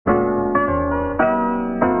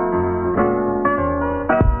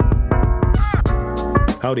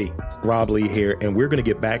Howdy, Rob Lee here, and we're going to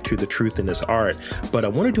get back to the truth in this art, but I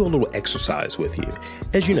want to do a little exercise with you.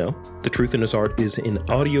 As you know, the truth in this art is an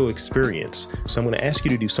audio experience, so I'm going to ask you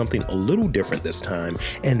to do something a little different this time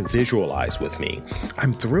and visualize with me.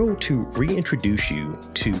 I'm thrilled to reintroduce you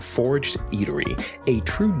to Foraged Eatery, a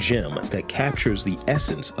true gem that captures the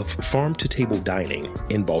essence of farm-to-table dining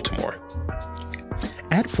in Baltimore.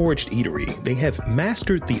 At Foraged Eatery, they have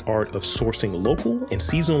mastered the art of sourcing local and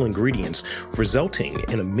seasonal ingredients, resulting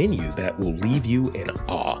in a menu that will leave you in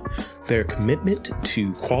awe. Their commitment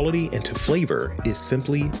to quality and to flavor is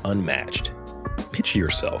simply unmatched. Picture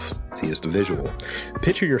yourself, see it's the visual,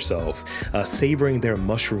 picture yourself savoring their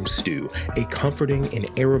mushroom stew, a comforting and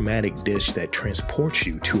aromatic dish that transports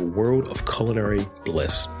you to a world of culinary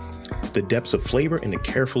bliss. The depths of flavor and the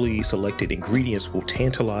carefully selected ingredients will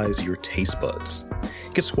tantalize your taste buds.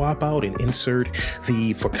 You can swap out and insert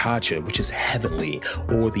the focaccia, which is heavenly,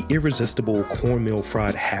 or the irresistible cornmeal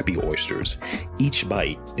fried happy oysters. Each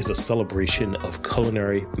bite is a celebration of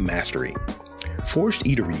culinary mastery. Foraged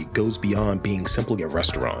Eatery goes beyond being simply a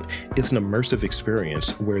restaurant. It's an immersive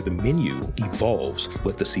experience where the menu evolves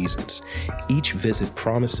with the seasons. Each visit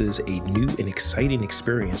promises a new and exciting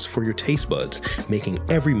experience for your taste buds, making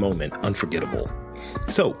every moment unforgettable.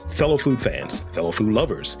 So, fellow food fans, fellow food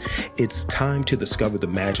lovers, it's time to discover the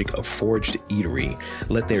magic of Foraged Eatery.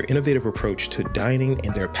 Let their innovative approach to dining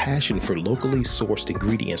and their passion for locally sourced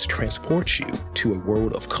ingredients transport you to a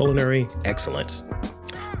world of culinary excellence.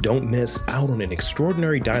 Don't miss out on an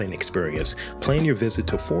extraordinary dining experience. Plan your visit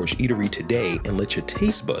to Foraged Eatery today and let your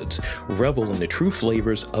taste buds revel in the true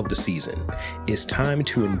flavors of the season. It's time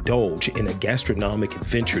to indulge in a gastronomic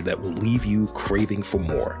adventure that will leave you craving for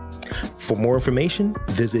more. For more information,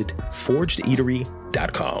 visit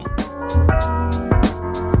foragedeatery.com.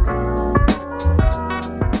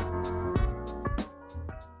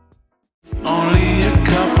 Only a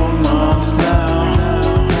couple months now.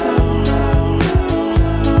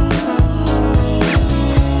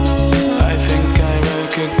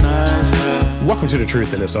 Welcome to The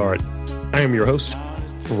Truth in This Art. I am your host,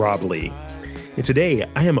 Rob Lee. And today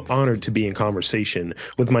I am honored to be in conversation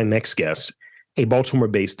with my next guest, a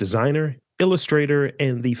Baltimore-based designer, illustrator,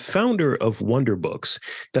 and the founder of WonderBooks.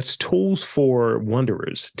 That's tools for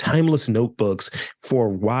wanderers, timeless notebooks for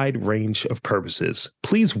a wide range of purposes.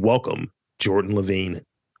 Please welcome Jordan Levine.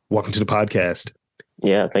 Welcome to the podcast.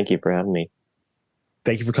 Yeah, thank you for having me.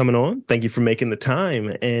 Thank you for coming on. Thank you for making the time.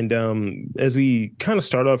 And as we kind of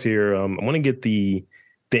start off here, I want to get the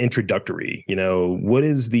introductory. What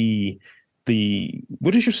is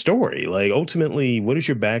what is your story? Like, ultimately, what is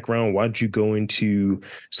your background? Why did you go into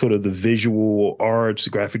sort of the visual arts,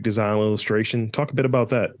 graphic design, illustration? Talk a bit about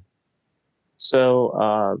that.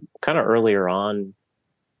 So kind of earlier on,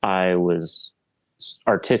 I was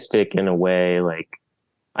artistic in a way. Like,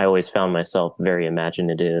 I always found myself very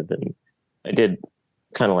imaginative, and I did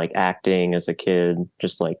kind of like acting as a kid,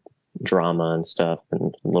 just like drama and stuff,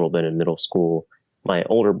 and a little bit in middle school. My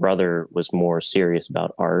older brother was more serious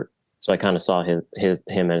about art, so I kind of saw him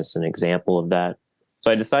as an example of that.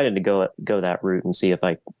 So I decided to go that route and see if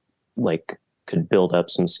I could build up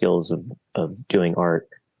some skills of doing art.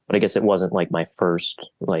 But I guess it wasn't like my first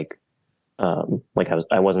I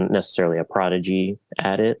wasn't necessarily a prodigy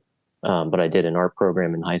at it, but I did an art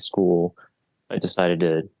program in high school. I decided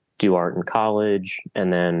to do art in college,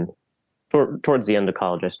 and then towards the end of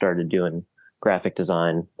college I started doing graphic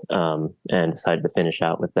design, and decided to finish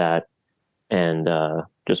out with that. And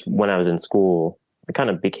just when I was in school, I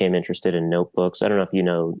kind of became interested in notebooks. I don't know if you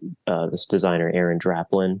know this designer Aaron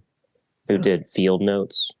Draplin, who did Field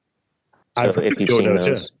Notes. So if you've seen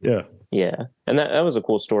those, yeah, and that was a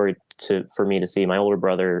cool story for me to see. My older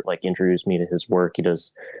brother introduced me to his work. He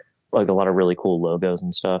does a lot of really cool logos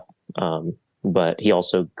and stuff. But he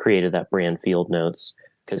also created that brand Field Notes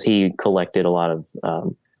because he collected a lot of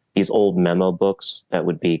these old memo books that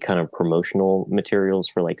would be kind of promotional materials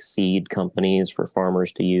for seed companies for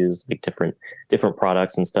farmers to use, different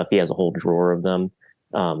products and stuff. He has a whole drawer of them.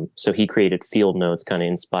 So he created Field Notes kind of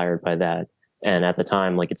inspired by that. And at the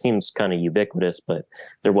time, it seems kind of ubiquitous, but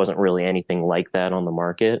there wasn't really anything like that on the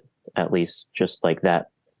market, at least just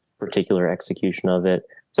that particular execution of it.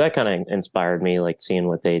 So that kind of inspired me, seeing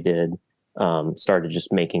what they did. Started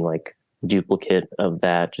just making duplicate of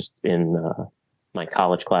that just in my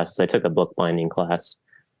college classes. I took a bookbinding class,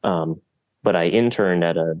 but I interned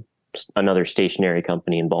at another stationery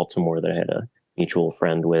company in Baltimore that I had a mutual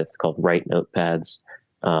friend with called Write Notepads.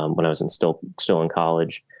 When I was still in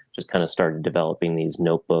college, just kind of started developing these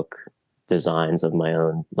notebook designs of my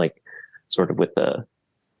own, sort of with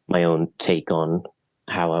my own take on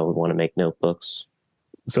how I would want to make notebooks.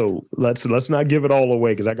 So let's not give it all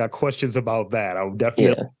away because I got questions about that. I'll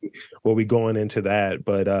definitely will be going into that.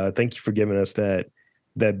 But thank you for giving us that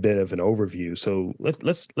bit of an overview. So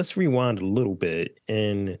let's rewind a little bit.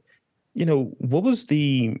 And what was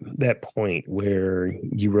that point where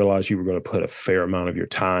you realized you were going to put a fair amount of your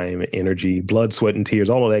time, energy, blood, sweat, and tears,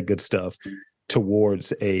 all of that good stuff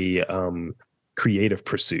towards a creative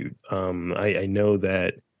pursuit? I know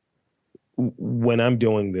that when I'm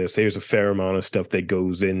doing this, there's a fair amount of stuff that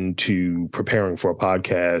goes into preparing for a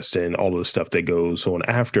podcast and all of the stuff that goes on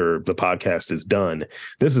after the podcast is done.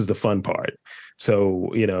 This is the fun part. So,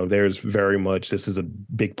 there's very much, this is a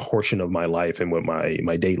big portion of my life and what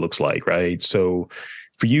my day looks like. Right. So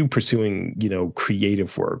for you pursuing,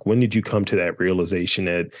 creative work, when did you come to that realization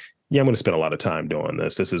that, I'm going to spend a lot of time doing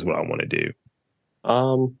this? This is what I want to do.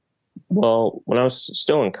 Well, when I was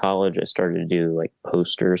still in college, I started to do like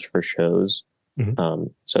posters for shows. Mm-hmm.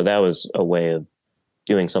 So that was a way of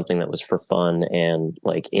doing something that was for fun and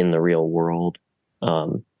like in the real world.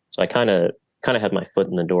 So I kind of had my foot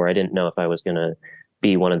in the door. I didn't know if I was going to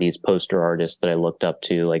be one of these poster artists that I looked up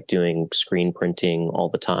to, like doing screen printing all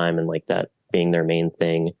the time and like that being their main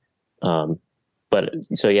thing. But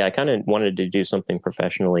so, yeah, I kind of wanted to do something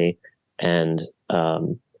professionally. And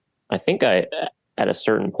I think at a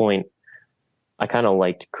certain point, I kind of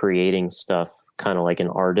liked creating stuff kind of like an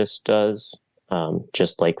artist does,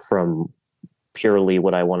 just like from purely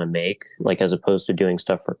what I want to make, like as opposed to doing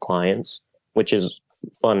stuff for clients, which is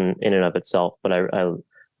fun in and of itself. But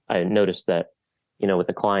I noticed that, with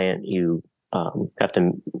a client, you have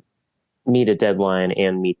to meet a deadline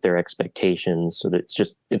and meet their expectations. So that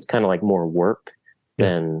it's kind of like more work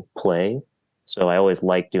than play. So I always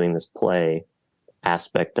liked doing this play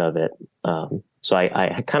aspect of it. So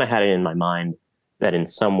I kind of had it in my mind that in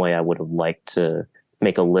some way I would have liked to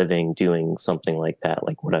make a living doing something like that,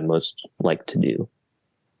 like what I most like to do.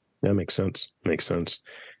 That makes sense.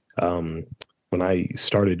 When I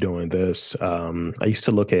started doing this, I used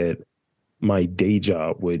to look at my day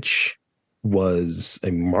job, which was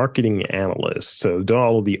a marketing analyst. So doing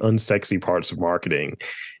all of the unsexy parts of marketing.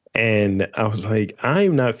 And I was like,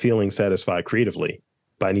 I'm not feeling satisfied creatively,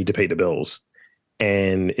 but I need to pay the bills.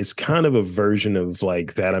 And it's kind of a version of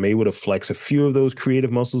like that. I'm able to flex a few of those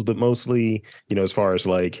creative muscles, but mostly, as far as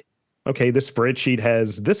like, okay, this spreadsheet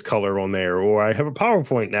has this color on there, or I have a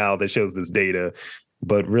PowerPoint now that shows this data.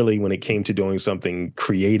 But really, when it came to doing something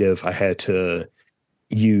creative, I had to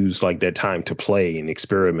use like that time to play and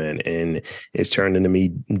experiment. And it's turned into me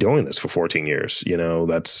doing this for 14 years.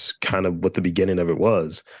 That's kind of what the beginning of it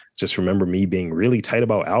was. Just remember me being really tight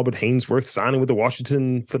about Albert Haynesworth signing with the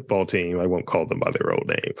Washington football team. I won't call them by their old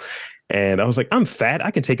name. And I was like, I'm fat.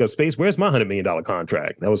 I can take up space. Where's my $100 million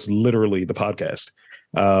contract? That was literally the podcast.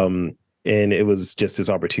 And it was just this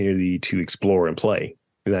opportunity to explore and play.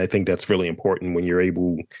 And I think that's really important when you're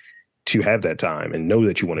able to have that time and know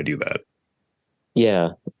that you want to do that. Yeah.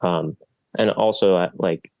 And also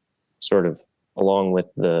like sort of along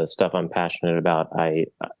with the stuff I'm passionate about,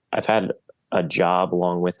 I've had a job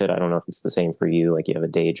along with it. I don't know if it's the same for you. Like you have a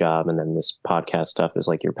day job and then this podcast stuff is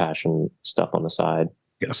like your passion stuff on the side.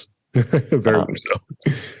 Yes. Very much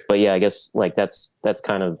so. But yeah, I guess like that's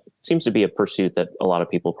kind of seems to be a pursuit that a lot of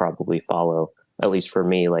people probably follow. At least for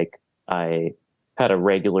me, like I had a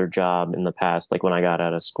regular job in the past. Like when I got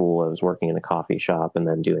out of school, I was working in a coffee shop and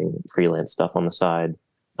then doing freelance stuff on the side.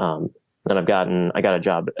 Then I got a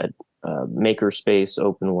job at Makerspace,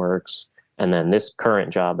 OpenWorks. And then this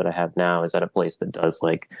current job that I have now is at a place that does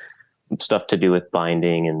like stuff to do with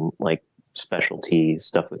binding and like specialty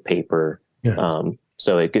stuff with paper. Yeah.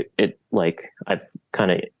 So it like I've kind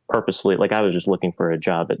of purposefully, like I was just looking for a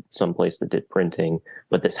job at some place that did printing,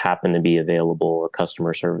 but this happened to be available, a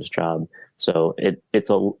customer service job. So it's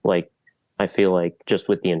like, I feel like just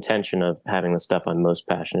with the intention of having the stuff I'm most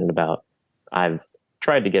passionate about, I've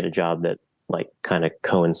tried to get a job that like kind of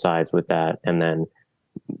coincides with that. And then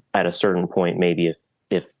at a certain point, maybe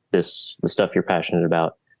if the stuff you're passionate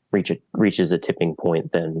about reaches a tipping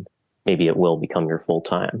point, then maybe it will become your full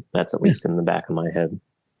time. That's at least in the back of my head.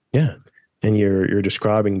 Yeah. And you're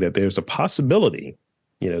describing that there's a possibility,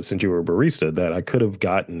 since you were a barista, that I could have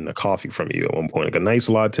gotten a coffee from you at one point, like a nice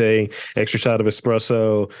latte, extra shot of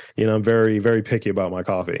espresso. I'm very, very picky about my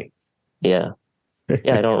coffee. Yeah.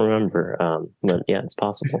 Yeah, I don't remember. But yeah, it's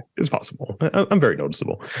possible. It's possible. I'm very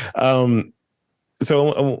noticeable.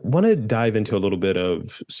 So I want to dive into a little bit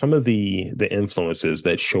of some of the influences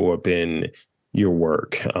that show up in your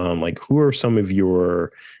work. Like who are some of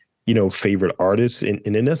your, favorite artists? And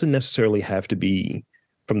it doesn't necessarily have to be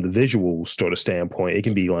from the visual sort of standpoint. It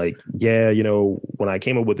can be like, when I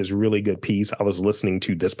came up with this really good piece, I was listening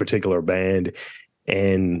to this particular band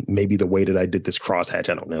And maybe the way that I did this crosshatch,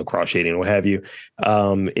 I don't know, cross shading or what have you,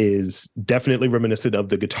 is definitely reminiscent of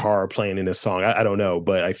the guitar playing in this song. I don't know,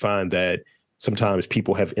 but I find that sometimes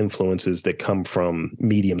people have influences that come from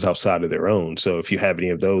mediums outside of their own. So if you have any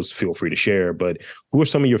of those, feel free to share. But who are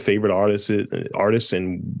some of your favorite artists,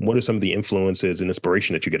 and what are some of the influences and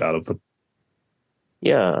inspiration that you get out of them?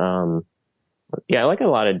 Yeah. Yeah, I like a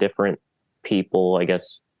lot of different people. I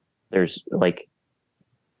guess there's like,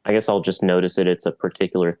 I guess I'll just notice it. It's a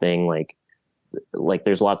particular thing. Like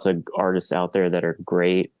there's lots of artists out there that are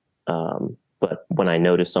great. But when I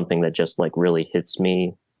notice something that just like really hits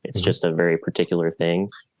me, it's just a very particular thing.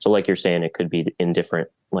 So like you're saying, it could be in different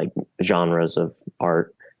like genres of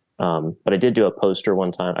art. But I did do a poster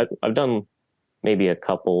one time. I've done maybe a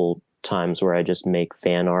couple times where I just make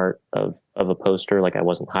fan art of a poster. Like I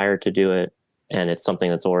wasn't hired to do it, and it's something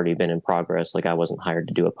that's already been in progress. Like I wasn't hired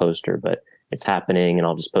to do a poster, but it's happening, and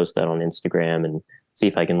I'll just post that on Instagram and see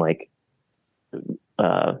if I can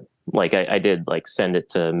I did like send it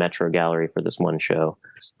to Metro Gallery for this one show.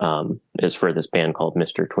 Is for this band called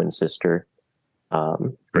Mr. Twin Sister.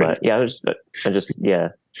 But yeah,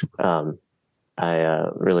 I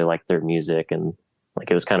really liked their music, and like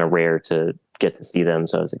it was kind of rare to get to see them,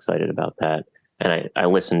 so I was excited about that. And I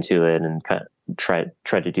listened to it and kind of tried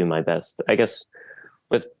to do my best. I guess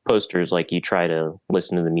with posters, like you try to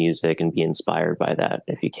listen to the music and be inspired by that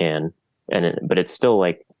if you can. But it's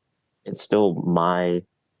still my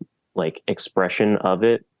like expression of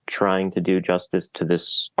it, trying to do justice to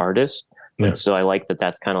this artist. Yeah. And so I like that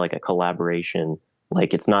that's kind of like a collaboration.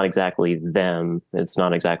 Like it's not exactly them. It's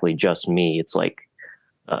not exactly just me. It's like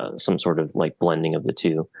some sort of like blending of the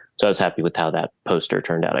two. So I was happy with how that poster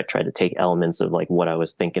turned out. I tried to take elements of like what I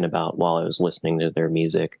was thinking about while I was listening to their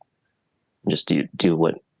music, and just do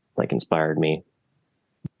what like inspired me.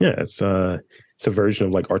 Yeah, it's a version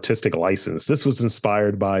of like artistic license. This was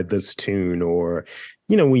inspired by this tune, or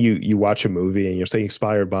when you watch a movie and you're saying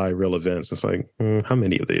inspired by real events. It's like, how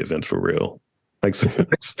many of the events were real? Like,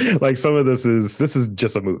 like some of this is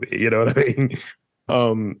just a movie. You know what I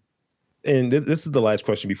mean? And this is the last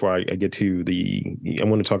question before I get to I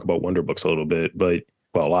want to talk about WonderBooks a little bit, but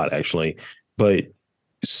well, a lot actually. But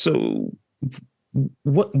so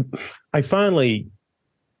what I finally,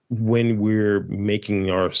 when we're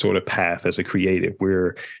making our sort of path as a creative,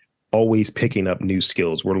 we're always picking up new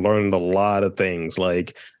skills. We're learning a lot of things.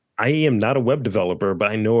 Like I am not a web developer,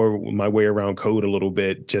 but I know my way around code a little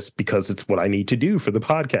bit just because it's what I need to do for the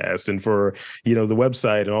podcast and for, the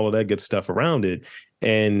website and all of that good stuff around it.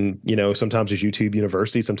 And, sometimes it's YouTube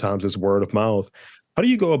University, sometimes it's word of mouth. How do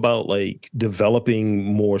you go about like developing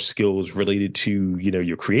more skills related to,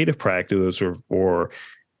 your creative practice or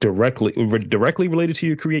directly related to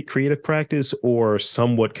your creative practice, or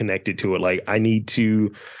somewhat connected to it? Like I need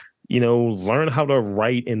to learn how to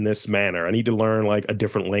write in this manner. I need to learn like a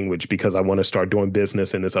different language because I want to start doing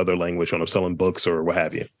business in this other language when I'm selling books or what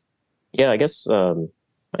have you. Yeah, I guess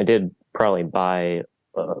I did probably buy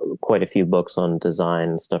quite a few books on design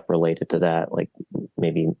and stuff related to that, like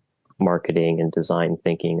maybe marketing and design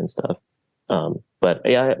thinking and stuff. But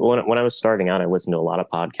yeah, when I was starting out, I listened to a lot of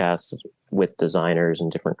podcasts with designers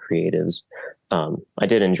and different creatives. I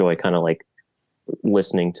did enjoy kind of like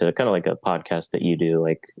listening to kind of like a podcast that you do,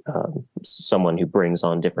 like someone who brings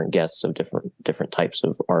on different guests of different types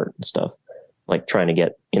of art and stuff, like trying to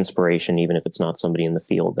get inspiration, even if it's not somebody in the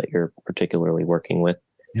field that you're particularly working with.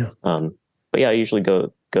 Yeah. But yeah, I usually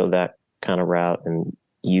go that kind of route and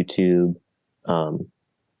YouTube.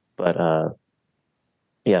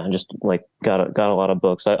 Yeah, just like got a lot of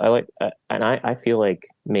books. I feel like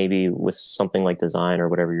maybe with something like design or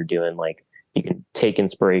whatever you're doing, like you can take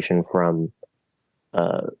inspiration from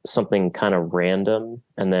something kind of random,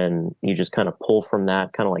 and then you just kind of pull from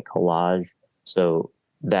that, kind of like collage. So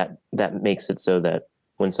that makes it so that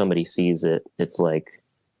when somebody sees it, it's like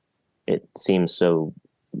it seems so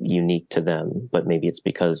unique to them, but maybe it's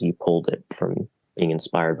because you pulled it from being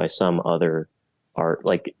inspired by some other art,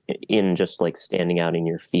 like in just like standing out in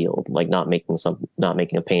your field, like not making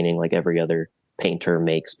a painting like every other painter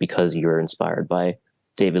makes because you're inspired by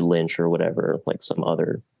David Lynch or whatever, like some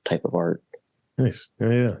other type of art. Nice.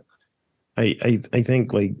 Yeah. I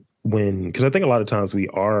think like because I think a lot of times we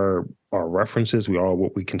are our references, we are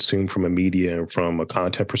what we consume from a media and from a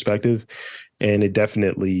content perspective. And it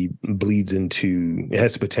definitely it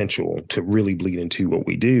has the potential to really bleed into what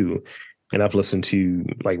we do. And I've listened to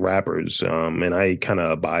like rappers, and I kind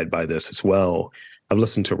of abide by this as well. I've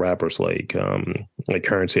listened to rappers like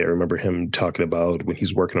Currency. I remember him talking about when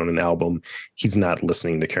he's working on an album, he's not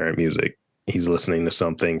listening to current music. he's listening to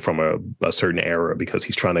something from a certain era because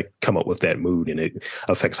he's trying to come up with that mood, and it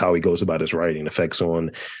affects how he goes about his writing, affects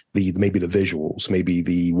on maybe the visuals,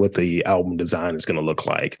 maybe what the album design is going to look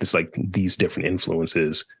like. It's like these different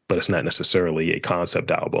influences, but it's not necessarily a concept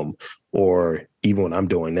album. Or even when I'm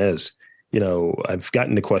doing this, I've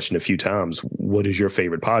gotten the question a few times, what is your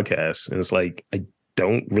favorite podcast? And it's like, I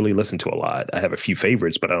don't really listen to a lot. I have a few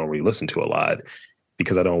favorites, but I don't really listen to a lot,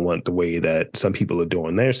 because I don't want the way that some people are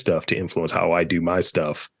doing their stuff to influence how I do my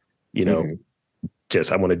stuff. Mm-hmm.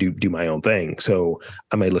 Just I want to do my own thing. So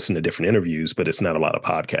I may listen to different interviews, but it's not a lot of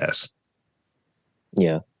podcasts.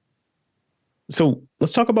 Yeah. So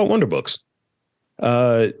let's talk about WonderBooks.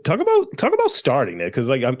 Talk about starting it, because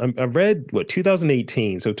like I read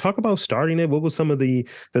 2018. So talk about starting it. What was some of the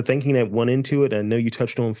thinking that went into it? I know you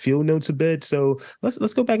touched on field notes a bit, so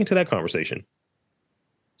let's go back into that conversation.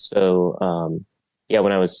 So yeah,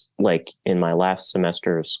 when I was like in my last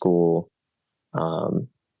semester of school,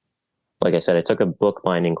 like I said, I took a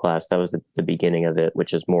bookbinding class. That was the beginning of it,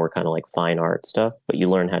 which is more kind of like fine art stuff. But you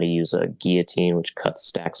learn how to use a guillotine, which cuts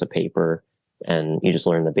stacks of paper, and you just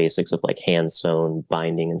learn the basics of like hand sewn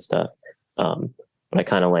binding and stuff. But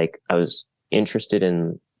I was interested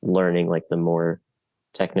in learning like the more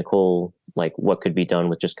technical, like what could be done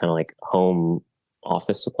with just kind of like home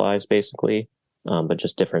office supplies, basically, but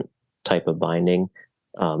just different type of binding.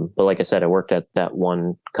 But like I said, I worked at that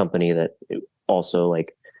one company that also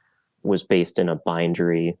like was based in a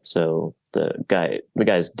bindery. So the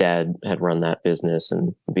guy's dad had run that business,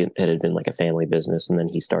 and it had been like a family business. And then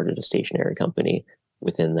he started a stationery company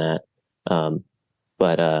within that.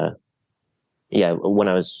 Yeah, when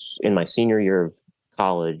I was in my senior year of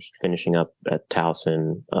college, finishing up at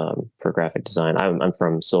Towson for graphic design, I'm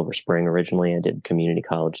from Silver Spring originally. I did community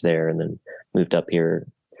college there, and then moved up here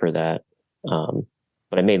for that.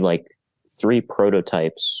 But I made like 3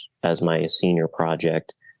 prototypes as my senior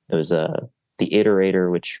project. It was the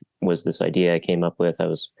iterator, which was this idea I came up with.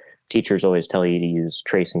 Teachers always tell you to use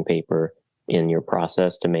tracing paper in your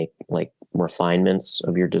process to make like refinements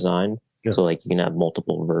of your design. Yeah. So like you can have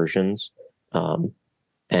multiple versions.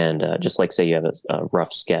 Just like say you have a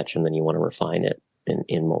rough sketch and then you want to refine it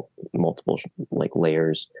in multiple like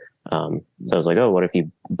layers. So I was like, oh, what if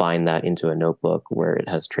you bind that into a notebook where it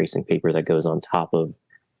has tracing paper that goes on top of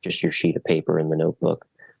just your sheet of paper in the notebook,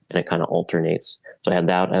 and it kind of alternates. So I had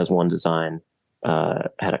that as one design,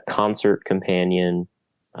 had a concert companion,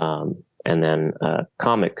 and then a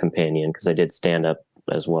comic companion, because I did stand up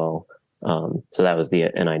as well. So that was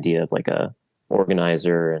an idea of like a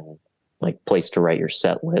organizer and like place to write your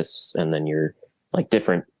set lists, and then your like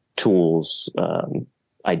different tools,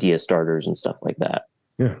 idea starters and stuff like that.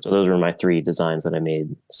 Yeah. So those were my 3 designs that I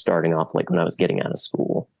made starting off like when I was getting out of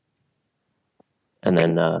school. And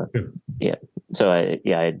then, yeah. So I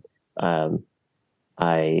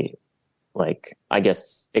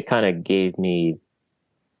guess it kind of gave me,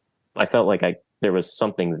 I felt like there was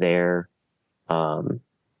something there,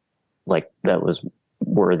 like that was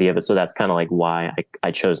worthy of it. So that's kind of like why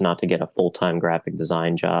I chose not to get a full-time graphic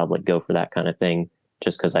design job, like go for that kind of thing,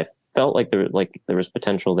 just because I felt like there was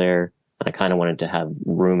potential there. And I kind of wanted to have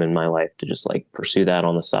room in my life to just like pursue that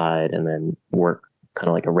on the side, and then work kind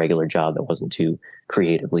of like a regular job that wasn't too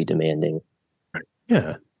creatively demanding.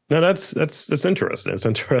 Yeah. No, that's interesting. It's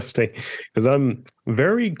interesting because I'm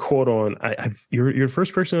very caught on. You're the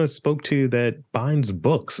first person I spoke to that binds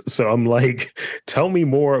books, so I'm like, tell me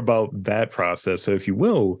more about that process. So, if you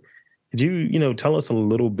will, could you tell us a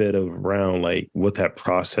little bit around like what that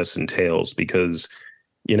process entails? Because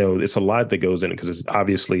it's a lot that goes in it, because it's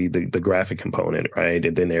obviously the graphic component, right?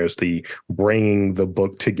 And then there's the bringing the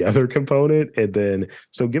book together component, and then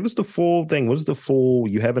so give us the full thing. What is the full?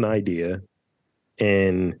 You have an idea,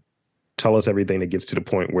 and tell us everything that gets to the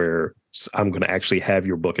point where I'm going to actually have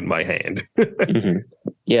your book in my hand. Mm-hmm.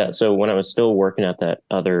 Yeah. So when I was still working at that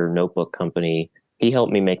other notebook company, he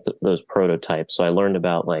helped me make those prototypes. So I learned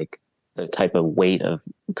about like the type of weight of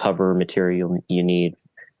cover material you need.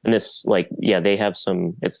 And this, like, yeah, they have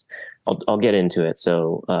some, I'll get into it.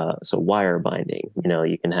 So wire binding,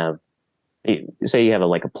 you can have, say you have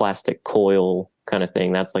like a plastic coil kind of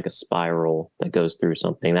thing. That's like a spiral that goes through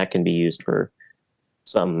something that can be used for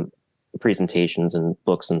some presentations and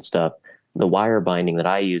books and stuff. The wire binding that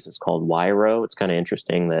I use is called Wiro. It's kind of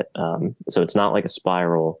interesting that, so it's not like a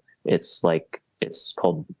spiral. It's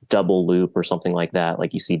called double loop or something like that.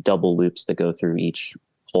 Like you see double loops that go through each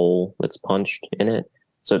hole that's punched in it.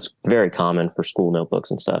 So it's very common for school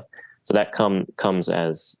notebooks and stuff. So that comes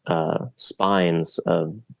as spines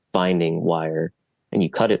of binding wire, and you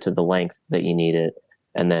cut it to the length that you need it.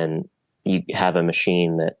 And then you have a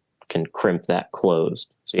machine that can crimp that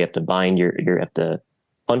closed. So you have to bind you have to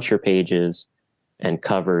punch your pages and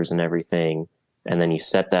covers and everything. And then you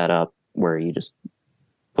set that up where you just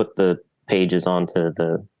put the pages onto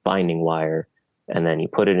the binding wire, and then you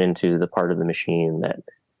put it into the part of the machine that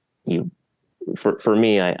you, for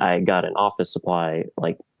me, I got an office supply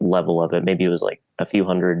like level of it. Maybe it was like a few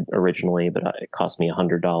hundred originally, but it cost me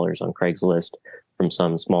 $100 on Craigslist from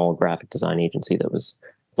some small graphic design agency that was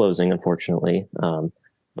closing, unfortunately.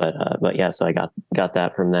 But yeah, so I got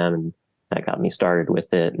that from them, and that got me started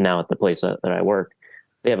with it. Now at the place that I work,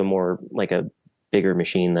 they have a more like a bigger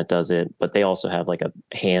machine that does it, but they also have like a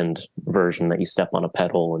hand version that you step on a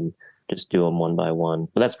pedal and just do them one by one.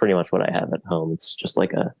 But that's pretty much what I have at home. It's just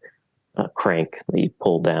like a crank that you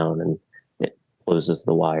pull down and it closes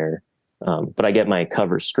the wire. But I get my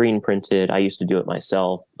cover screen printed. I used to do it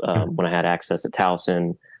myself when I had access to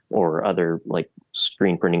Towson or other like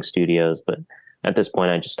screen printing studios. But at this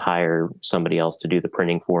point, I just hire somebody else to do the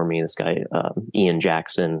printing for me. This guy, Ian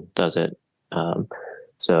Jackson, does it.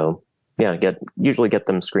 So yeah, usually get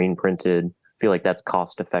them screen printed. Feel like that's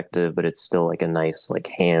cost effective, but it's still like a nice like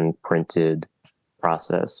hand printed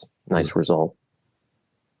process. Nice result.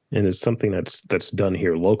 And it's something that's done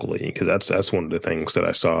here locally, because that's one of the things that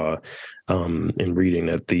I saw in reading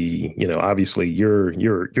that obviously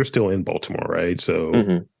you're still in Baltimore, right?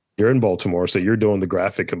 So you're in Baltimore, so you're doing the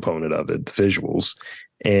graphic component of it, the visuals,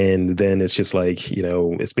 and then it's just like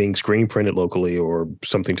it's being screen printed locally or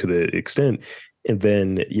something to the extent, and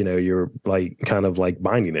then you're like kind of like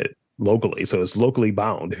binding it locally, so it's locally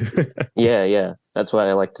bound. Yeah, that's what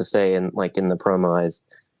I like to say, and like in the promo,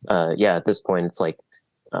 at this point it's like.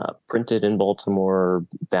 Printed in Baltimore,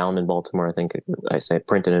 bound in Baltimore. I think I say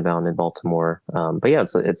printed and bound in Baltimore. But yeah,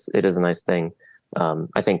 it is a nice thing.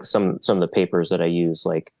 I think some of the papers that I use,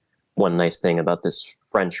 like one nice thing about this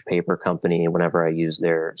French paper company, whenever I use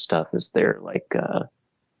their stuff, is they're like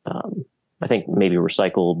I think maybe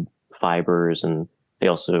recycled fibers, and they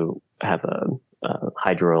also have a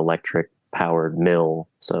hydroelectric powered mill.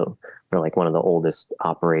 So they're like one of the oldest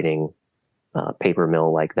operating paper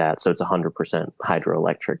mill like that. So it's 100%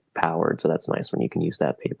 hydroelectric powered. So that's nice when you can use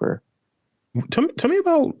that paper. Tell me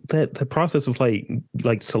about the process of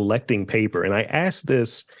like selecting paper. And I asked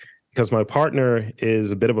this because my partner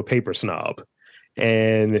is a bit of a paper snob.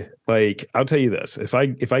 And like, I'll tell you this, if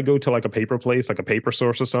I go to like a paper place, like a paper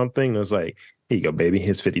source or something, I was like, here you go, baby,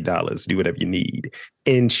 here's $50, do whatever you need.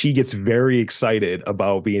 And she gets very excited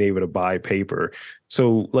about being able to buy paper.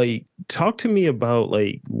 So like, talk to me about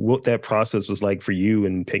like what that process was like for you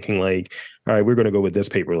and picking like, all right, we're going to go with this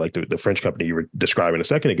paper, like the French company you were describing a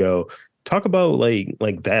second ago. Talk about like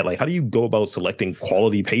that, like how do you go about selecting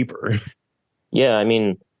quality paper? Yeah, I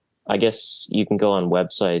mean, I guess you can go on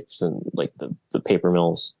websites and like the paper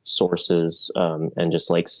mills sources and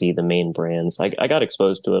just like see the main brands. I got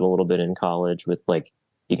exposed to it a little bit in college with like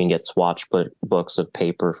you can get swatch books of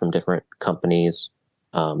paper from different companies.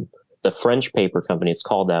 The French paper company, it's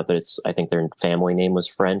called that, but I think their family name was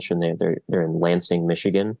French, and they're in Lansing,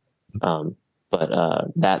 Michigan.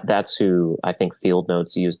 But that's who I think Field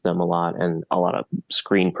Notes used them a lot, and a lot of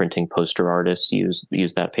screen printing poster artists use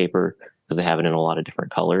that paper because they have it in a lot of different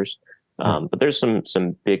colors. But there's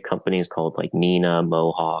some big companies called like Nina,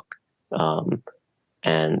 Mohawk,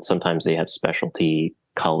 and sometimes they have specialty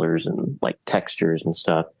colors and like textures and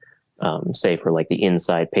stuff. Say for like the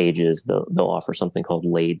inside pages, they'll offer something called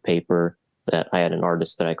laid paper that I had an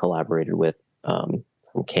artist that I collaborated with from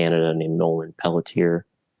Canada named Nolan Pelletier.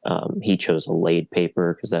 He chose a laid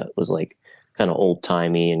paper because that was like kind of old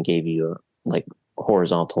timey and gave you like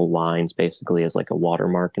horizontal lines basically as like a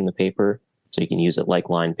watermark in the paper. So you can use it like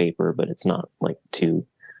line paper, but it's not like too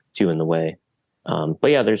in the way.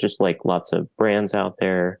 But yeah, there's just like lots of brands out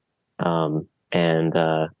there. And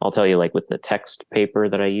I'll tell you, like with the text paper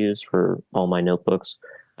that I use for all my notebooks,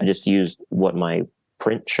 I just used what my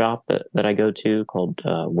print shop that I go to called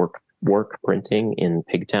Work Printing in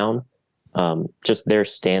Pigtown. Just their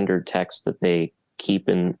standard text that they keep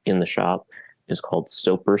in the shop is called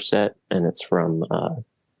Soper Set, and it's from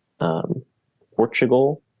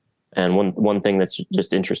Portugal. And one thing that's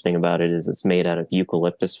just interesting about it is it's made out of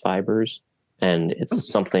eucalyptus fibers, and it's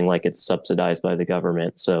something like it's subsidized by the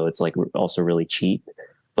government. So it's like also really cheap,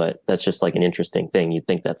 but that's just like an interesting thing. You'd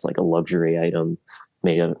think that's like a luxury item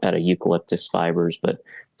made out of eucalyptus fibers, but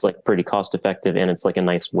it's like pretty cost effective, and it's like a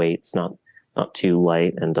nice weight. It's not too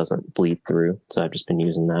light and doesn't bleed through. So I've just been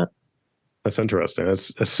using that. That's interesting.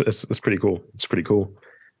 That's pretty cool. It's pretty cool.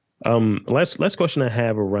 Last question I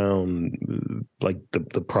have around like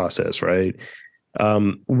the process, right?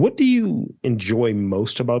 What do you enjoy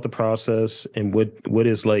most about the process, and what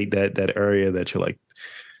is like that area that you're like,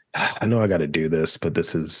 I know I got to do this, but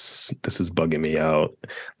this is bugging me out.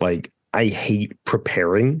 Like I hate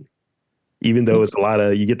preparing, even though it's a lot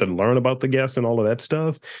of you get to learn about the guests and all of that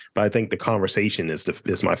stuff. But I think the conversation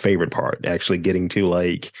is my favorite part. Actually, getting to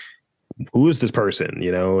like who is this person,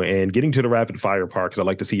 and getting to the rapid fire part because I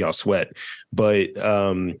like to see y'all sweat. But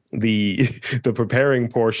the the preparing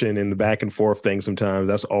portion and the back and forth thing sometimes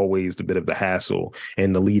that's always the bit of the hassle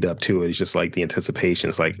and the lead up to it is just like the anticipation.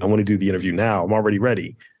 It's like I want to do the interview now. I'm already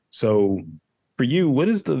ready. So for you, what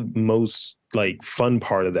is the most like fun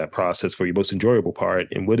part of that process for you, most enjoyable part,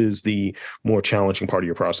 and what is the more challenging part of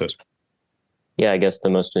your process? Yeah, I guess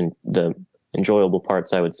the enjoyable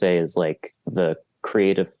parts I would say is like the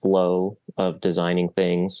creative flow of designing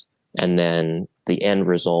things, and then the end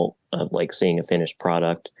result of like seeing a finished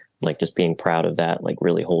product, like just being proud of that, like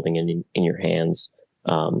really holding it in your hands.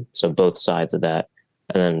 So both sides of that.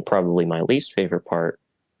 And then probably my least favorite part,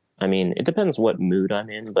 I mean, it depends what mood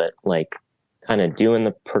I'm in, but like kind of doing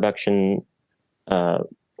the production uh,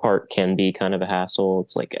 part can be kind of a hassle.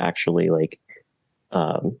 It's like actually like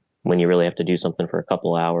when you really have to do something for a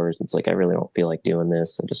couple hours, it's like I really don't feel like doing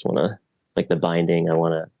this. I just want to like the binding. I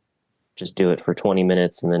want to just do it for 20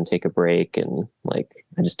 minutes and then take a break. And like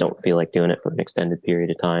I just don't feel like doing it for an extended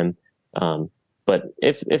period of time. But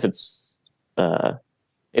if it's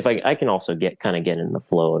if I can also get in the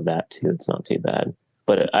flow of that too, it's not too bad.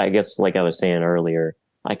 But I guess like I was saying earlier,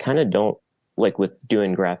 I kind of don't like with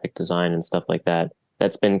doing graphic design and stuff like that.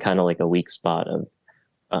 That's been kind of like a weak spot of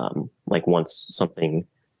like once something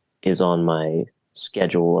is on my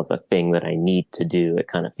schedule of a thing that I need to do, it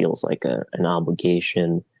kind of feels like an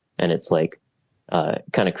obligation. And it's like,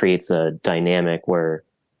 kind of creates a dynamic where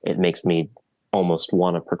it makes me almost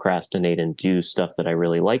want to procrastinate and do stuff that I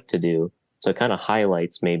really like to do. So it kind of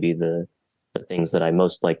highlights maybe the things that I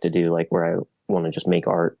most like to do, like where I want to just make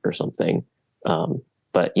art or something.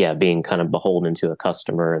 But yeah, being kind of beholden to a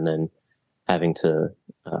customer and then having to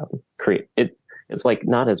create it. It's like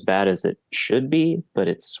not as bad as it should be, but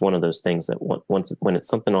it's one of those things that once when it's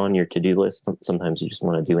something on your to-do list, sometimes you just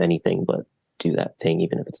want to do anything but do that thing,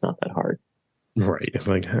 even if it's not that hard. Right. It's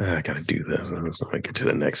like, I got to do this. I just want to get to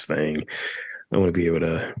the next thing. I want to be able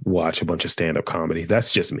to watch a bunch of stand up comedy.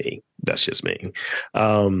 That's just me. That's just me.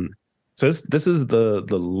 Um, so this is the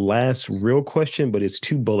last real question, but it's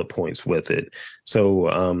two bullet points with it.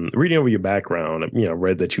 So reading over your background,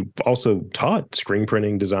 read that you also taught screen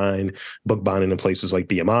printing, design, book binding in places like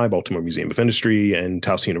BMI, Baltimore Museum of Industry, and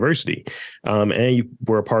Towson University. And you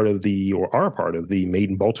were a part of or are a part of the Made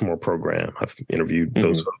in Baltimore program. I've interviewed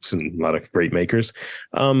those folks and a lot of great makers.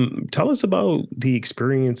 Tell us about the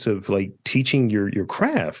experience of like teaching your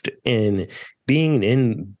craft and being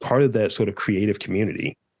in part of that sort of creative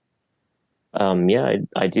community. Yeah,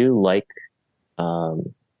 I do like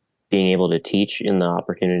being able to teach in the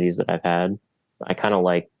opportunities that I've had. I kind of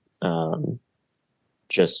like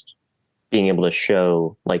just being able to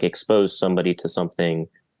show, like expose somebody to something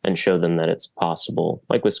and show them that it's possible.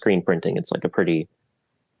 Like with screen printing, it's like a pretty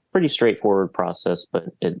straightforward process, but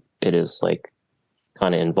it is like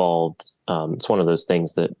kind of involved. It's one of those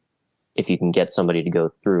things that if you can get somebody to go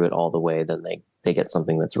through it all the way, then they get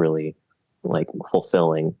something that's really like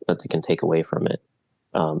fulfilling that they can take away from it.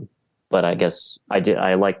 But I guess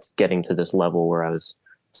I liked getting to this level where I was,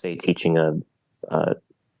 say, teaching a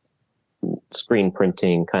screen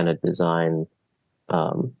printing kind of design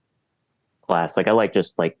class. Like I like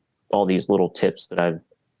just like all these little tips that I've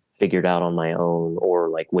figured out on my own, or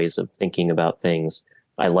like ways of thinking about things.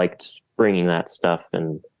 I liked bringing that stuff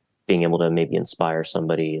and being able to maybe inspire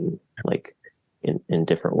somebody and like in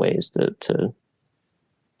different ways to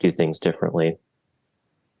do things differently,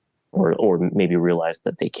 or maybe realize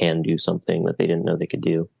that they can do something that they didn't know they could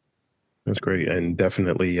do. That's great. And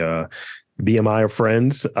definitely BMI are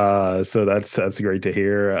friends. So that's great to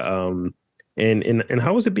hear. And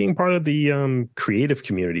how is it being part of the creative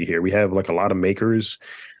community here? We have like a lot of makers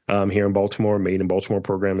here in Baltimore. Made in Baltimore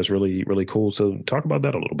program is really, really cool. So talk about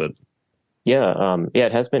that a little bit. Yeah, yeah,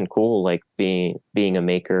 it has been cool. Like being a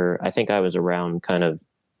maker. I think I was around kind of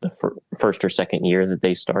the first or second year that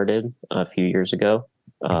they started a few years ago,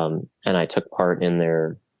 and I took part in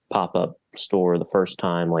their pop-up store the first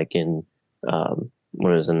time, like when it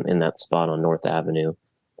was in that spot on North Avenue,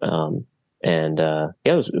 and yeah,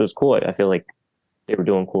 it was cool. I feel like they were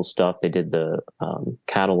doing cool stuff. They did the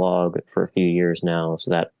catalog for a few years now, so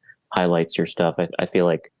that highlights your stuff. I feel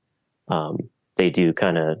like they do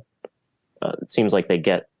kind of. It seems like they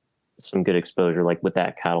get some good exposure, like with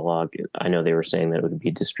that catalog. I know they were saying that it would be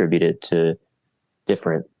distributed to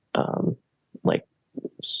different, like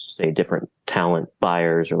say different talent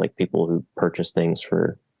buyers or like people who purchase things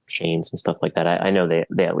for chains and stuff like that. I know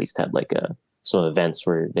they at least had like some events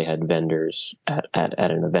where they had vendors at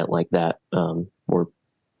an event like that, where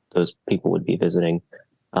those people would be visiting.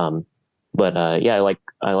 But yeah,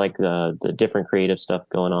 I like the different creative stuff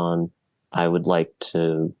going on. I would like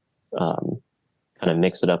to kind of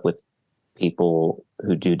mix it up with people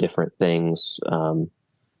who do different things.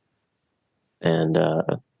 And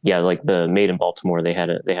yeah, like the Made in Baltimore, they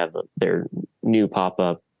have their new pop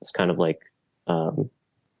up. It's kind of like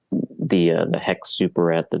the Hex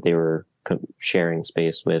Superette that they were sharing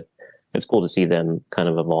space with. It's cool to see them kind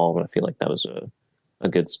of evolve, and I feel like that was a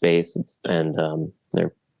good space. And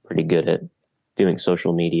they're pretty good at doing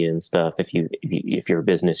social media and stuff. If you're a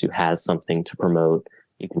business who has something to promote,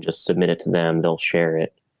 you can just submit it to them. They'll share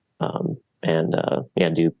it, and yeah,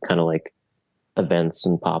 do kind of like events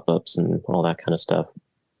and pop-ups and all that kind of stuff.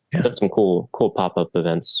 Yeah. Done some cool pop-up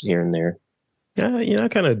events here and there. Yeah, I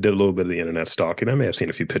kind of did a little bit of the internet stalking. I may have seen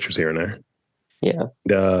a few pictures here and there. Yeah.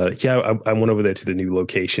 Yeah, I went over there to the new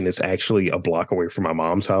location. It's actually a block away from my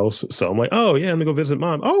mom's house. So I'm like, oh yeah, I'm gonna go visit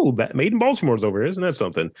mom. Oh, that Made in Baltimore's over here. Isn't that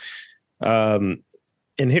something? And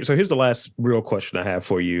here's the last real question I have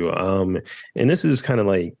for you. And this is kind of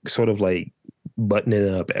like sort of like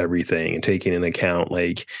buttoning up everything and taking into account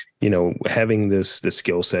like, having this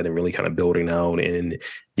skill set and really kind of building out and,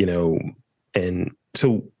 and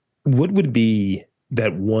so what would be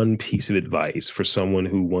that one piece of advice for someone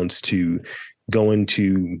who wants to go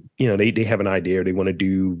into, they have an idea, they want to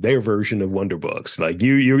do their version of WonderBooks. Like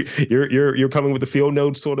you're coming with the field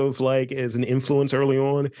notes sort of like as an influence early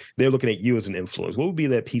on. They're looking at you as an influence. What would be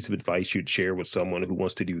that piece of advice you'd share with someone who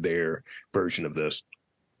wants to do their version of this?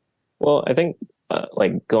 Well, I think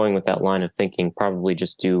like going with that line of thinking, probably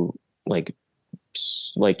just do like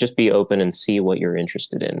just be open and see what you're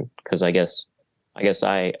interested in. Because I guess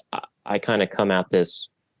I kind of come at this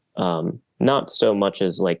not so much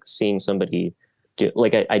as like seeing somebody do,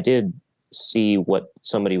 like I did see what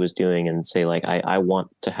somebody was doing and say like I want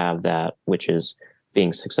to have that, which is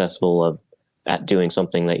being successful at doing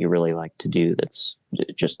something that you really like to do. That's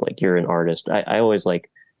just like you're an artist. I always like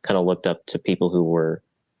kind of looked up to people who were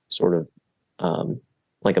sort of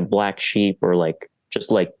like a black sheep, or like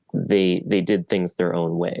just like they did things their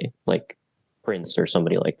own way, like Prince or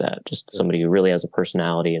somebody like that. Just somebody who really has a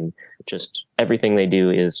personality, and just everything they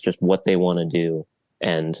do is just what they want to do,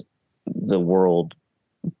 and the world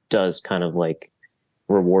does kind of like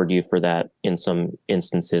reward you for that in some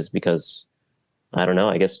instances, because I don't know,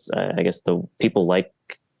 I guess the people like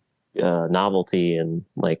novelty and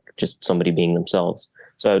like just somebody being themselves.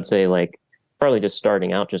 So I would say like probably just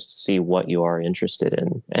starting out, just to see what you are interested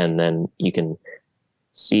in, and then you can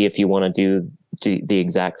see if you want to do the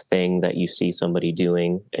exact thing that you see somebody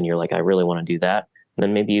doing and you're like, I really want to do that. And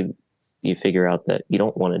then maybe you figure out that you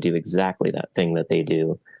don't want to do exactly that thing that they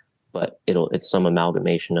do, but it's some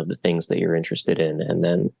amalgamation of the things that you're interested in, and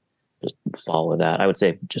then just follow that. I would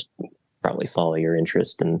say just probably follow your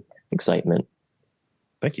interest and excitement.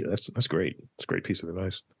 Thank you. That's great. It's a great piece of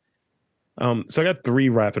advice. So I got 3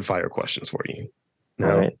 rapid fire questions for you.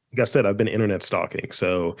 Now, Right. like I said, I've been internet stalking.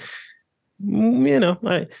 So,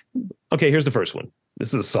 okay, here's the first one.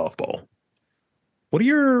 This is a softball. What are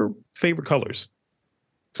your favorite colors?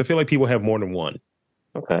 Because I feel like people have more than one.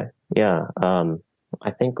 Okay. Yeah.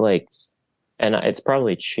 I think like, and it's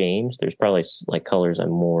probably changed. There's probably like colors I'm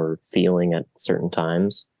more feeling at certain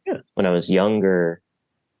times. Yeah. When I was younger,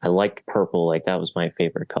 I liked purple. Like that was my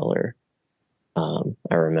favorite color.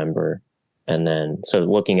 I remember. And then, so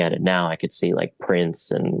looking at it now, I could see like Prince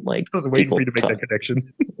and like I was waiting for you to make that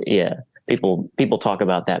connection. yeah, people talk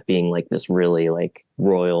about that being like this really like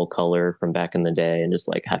royal color from back in the day, and just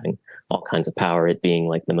like having all kinds of power. It being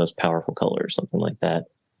like the most powerful color or something like that,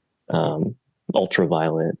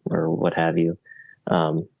 ultraviolet or what have you.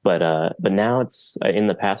 But now it's in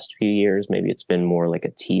the past few years, maybe it's been more like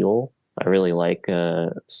a teal. I really like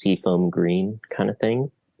seafoam green kind of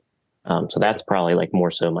thing. So that's probably like more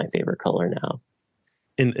so my favorite color now.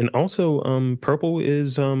 And also, purple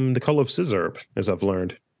is the color of scissor, as I've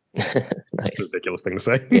learned. Nice. That's a ridiculous thing to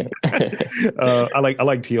say. Yeah. I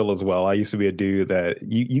like teal as well. I used to be a dude that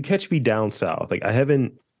you catch me down south. Like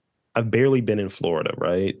I've barely been in Florida,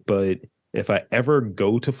 right? But if I ever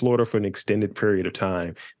go to Florida for an extended period of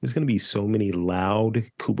time, there's going to be so many loud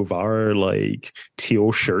Kubavar like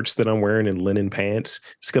teal shirts that I'm wearing and linen pants.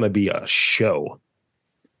 It's going to be a show.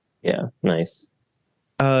 Yeah, nice.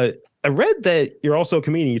 I read that you're also a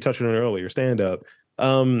comedian. You touched on it earlier, stand up.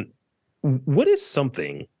 What is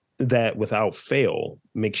something that without fail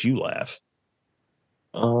makes you laugh?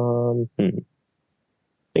 I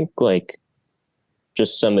think like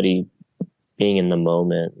just somebody being in the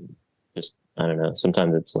moment, just I don't know.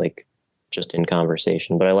 Sometimes it's like just in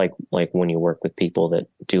conversation, but I like when you work with people that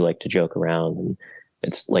do like to joke around, and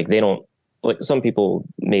it's like they don't, like some people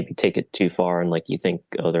maybe take it too far and like you think,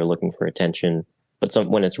 oh, they're looking for attention. But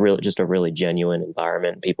when it's really just a really genuine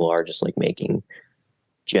environment, people are just like making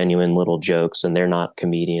genuine little jokes, and they're not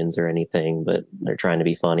comedians or anything, but they're trying to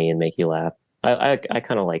be funny and make you laugh. I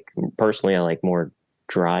kind of like, personally, I like more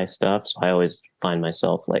dry stuff. So I always find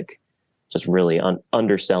myself like just really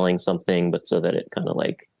underselling something, but so that it kind of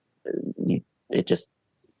like, it just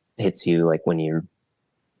hits you like when you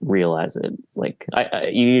realize it. It's like,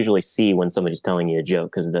 you usually see when somebody's telling you a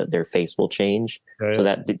joke because their face will change. Right. So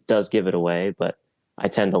that does give it away. But I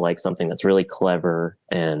tend to like something that's really clever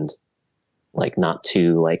and like not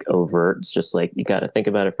too like overt. It's just like, you got to think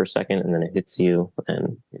about it for a second and then it hits you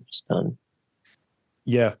and you're just done.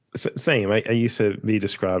 Yeah, same. I used to be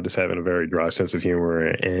described as having a very dry sense of humor,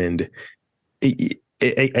 and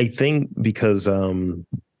I think because I'm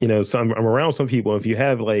around some people. If you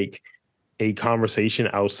have like a conversation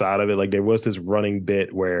outside of it, like there was this running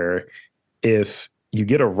bit where if you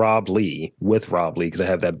get a Rob Lee with Rob Lee, because I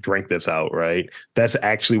have that drink that's out, right? That's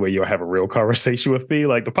actually where you'll have a real conversation with me.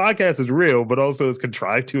 Like the podcast is real, but also it's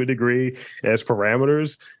contrived to a degree as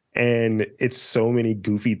parameters. And it's so many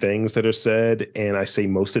goofy things that are said. And I say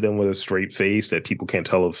most of them with a straight face that people can't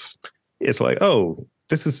tell if it's like, oh,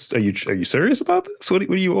 are you serious about this? What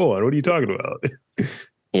are you on? What are you talking about?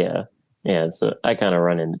 Yeah. Yeah. So I kind of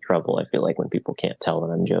run into trouble. I feel like when people can't tell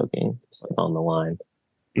that I'm joking, it's like on the line.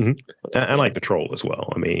 Mm-hmm. I like the troll as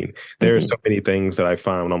well. I mean, there are so many things that I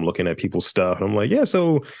find when I'm looking at people's stuff. And I'm like, yeah,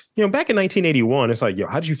 so, back in 1981, it's like, yo,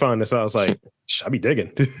 how did you find this out? I was like, I be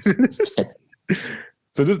digging.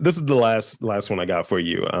 So this is the last one I got for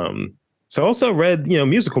you. So I also read,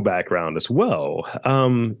 musical background as well.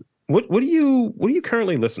 What are you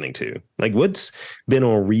currently listening to? Like, what's been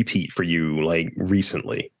on repeat for you, like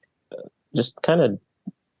recently? Just kind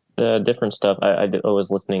of different stuff. I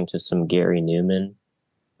was listening to some Gary Newman.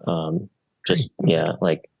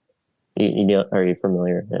 Like, are you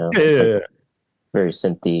familiar? Yeah. Very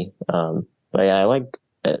synthy. But yeah, I like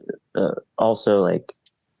also like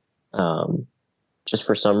just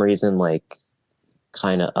for some reason, like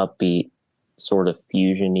kind of upbeat, sort of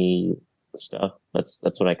fusion-y stuff. That's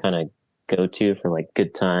what I kind of go to for like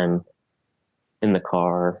good time in the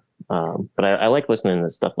car. But I like listening to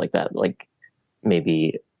stuff like that, like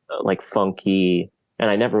maybe like funky. And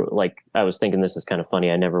I was thinking this is kind of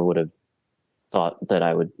funny. I never would have thought that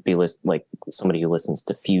I would be like somebody who listens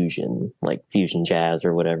to fusion, like fusion jazz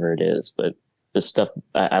or whatever it is. But this stuff,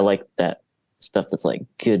 I like that stuff that's like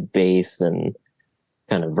good bass and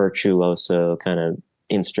kind of virtuoso kind of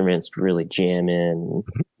instruments, really jamming.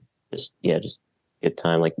 Just good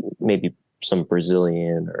time. Like maybe some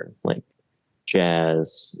Brazilian or like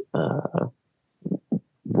jazz,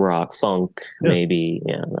 rock, funk, maybe,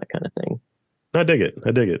 that kind of thing. I dig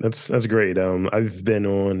it. That's great. I've been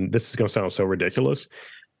on, this is going to sound so ridiculous.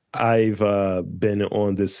 I've been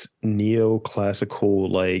on this neoclassical,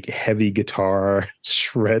 like heavy guitar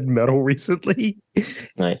shred metal recently.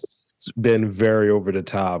 Nice. It's been very over the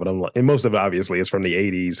top, and I'm like, and most of it obviously is from the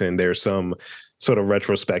 80s, and there's some sort of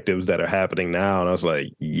retrospectives that are happening now. And I was like,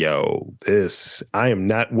 yo, I am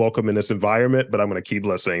not welcome in this environment, but I'm going to keep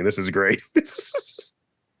listening. This is great.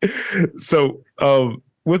 So,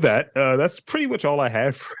 with that, that's pretty much all I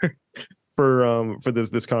had for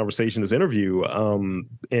this conversation, this interview. I want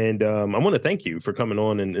to thank you for coming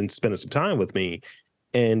on and spending some time with me.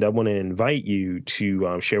 And I want to invite you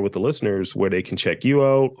to share with the listeners where they can check you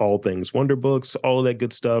out, all things WonderBooks, all of that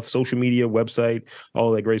good stuff, social media, website,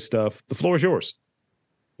 all that great stuff. The floor is yours.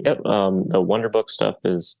 Yep. The WonderBook stuff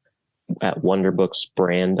is at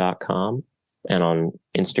wonderbooksbrand.com and on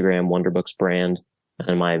Instagram, WonderBooksBrand.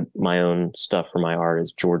 And my own stuff for my art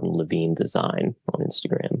is Jordan Levine Design on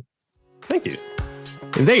Instagram. Thank you.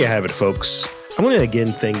 And there you have it, folks. I want to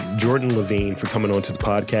again thank Jordan Levine for coming on to the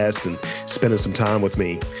podcast and spending some time with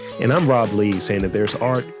me. And I'm Rob Lee, saying that there's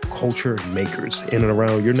art, culture, makers in and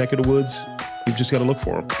around your neck of the woods. You've just got to look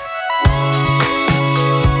for them.